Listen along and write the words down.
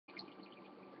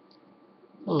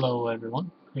Hello everyone,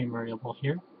 Krimarieable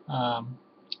here. I'm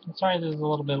sorry this is a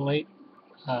little bit late.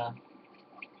 Uh,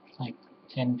 it's like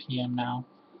 10 p.m. now,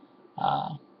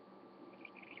 uh,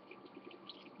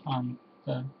 on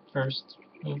the 1st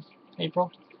of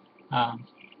April. Um,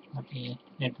 Happy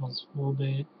April's Fool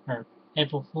Day, or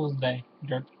April Fool's Day,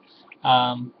 jerk.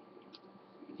 Um,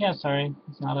 yeah, sorry,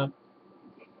 it's not up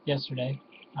yesterday.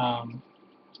 Um,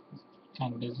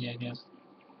 Kind of busy, I guess.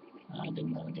 I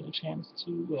didn't really get a chance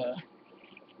to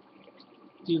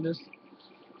do this.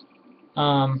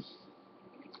 Um,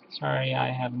 Sorry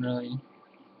I haven't really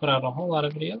put out a whole lot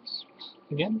of videos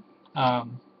again.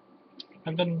 Um,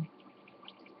 I've been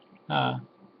uh,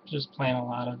 just playing a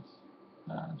lot of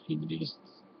Feed the Beasts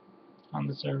on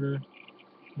the server,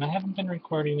 and I haven't been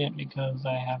recording it because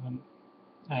I haven't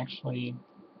actually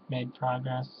made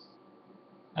progress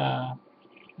uh,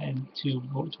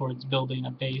 towards building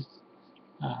a base.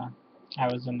 Uh,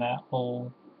 I was in that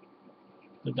hole,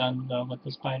 with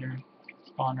the spider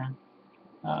spawner,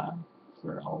 uh,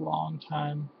 for a long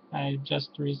time. I just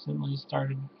recently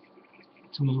started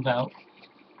to move out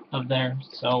of there,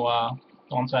 so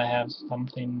once I have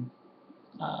something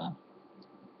uh,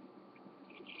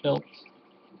 built,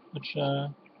 which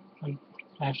I'm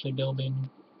actually building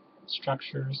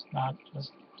structures, not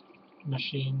just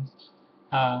machines.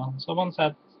 So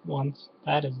once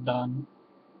that is done,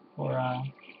 or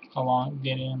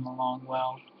getting in the long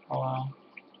well, I'll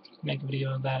make a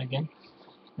video of that again.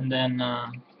 And then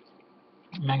I'm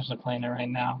actually playing it right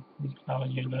now. You can probably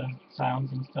hear the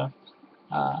sounds and stuff.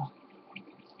 Let's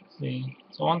see.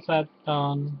 So once that's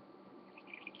done,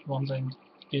 once I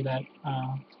do that,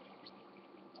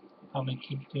 probably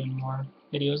keep doing more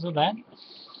videos of that.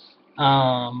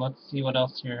 Let's see what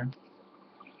else here.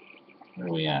 Where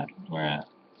are we at? We're at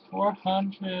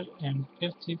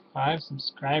 455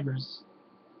 subscribers.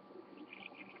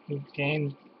 We've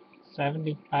gained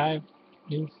 75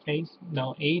 new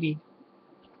 80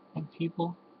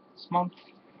 people this month,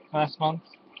 last month.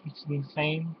 It's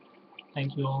insane.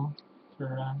 Thank you all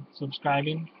for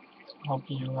subscribing. Hope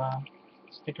you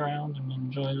stick around and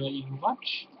enjoy what you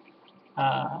watch.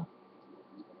 Uh,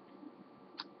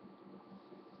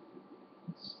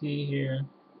 let's see here.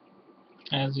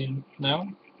 As you know,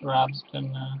 Rob's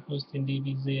been hosting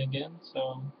DBZ again,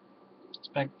 so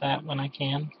expect that when I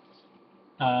can.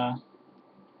 Uh,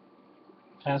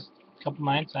 Past couple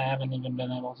nights, I haven't even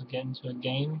been able to get into a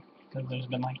game because there's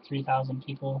been like 3,000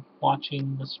 people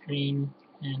watching the stream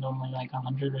and only like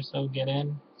 100 or so get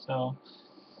in. So,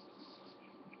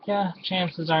 yeah,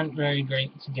 chances aren't very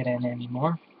great to get in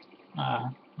anymore.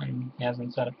 And he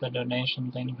hasn't set up the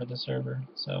donation thing for the server,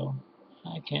 so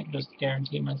I can't just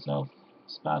guarantee myself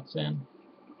spots in.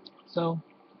 So,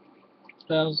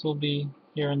 those will be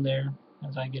here and there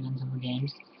as I get into the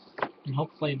games. And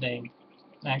hopefully they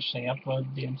actually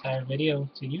upload the entire video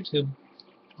to YouTube.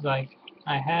 Like,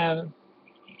 I have,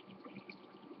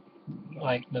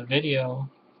 like, the video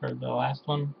for the last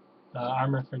one, the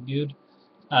Armor for Good,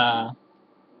 uh,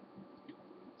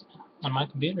 on my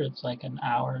computer it's like an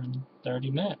hour and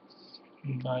 30 minutes,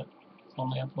 but it's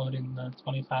only uploading the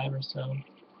 25 or so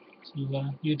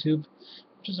to YouTube,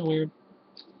 which is weird.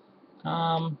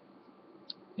 Um,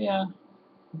 yeah,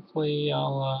 hopefully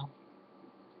I'll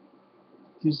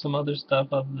do some other stuff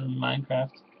other than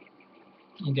Minecraft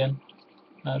again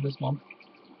this month.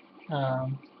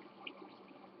 Um,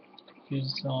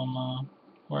 Use some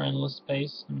more endless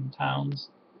space and towns,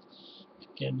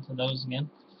 get into those again.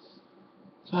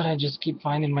 But I just keep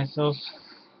finding myself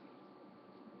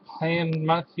playing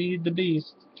my Feed the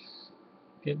Beast,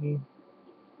 getting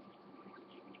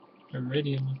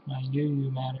iridium with my UU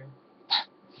matter.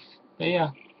 But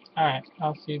yeah, alright,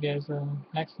 I'll see you guys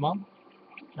next month,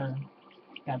 or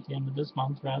at the end of this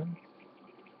month rather.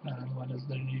 What is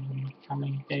there even, how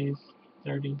many days?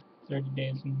 30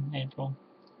 days in April.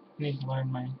 I need to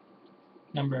learn my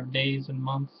number of days and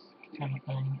months kind of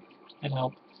thing. It'd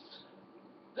help.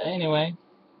 But anyway,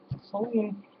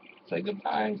 Celine, say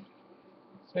goodbye.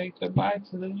 Say goodbye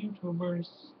to the YouTubers.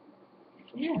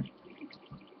 Yeah.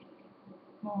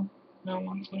 No, don't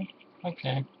want to.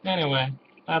 Okay. Anyway,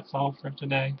 that's all for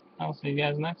today. I'll see you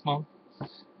guys next month.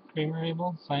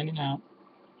 Krimarieable signing out.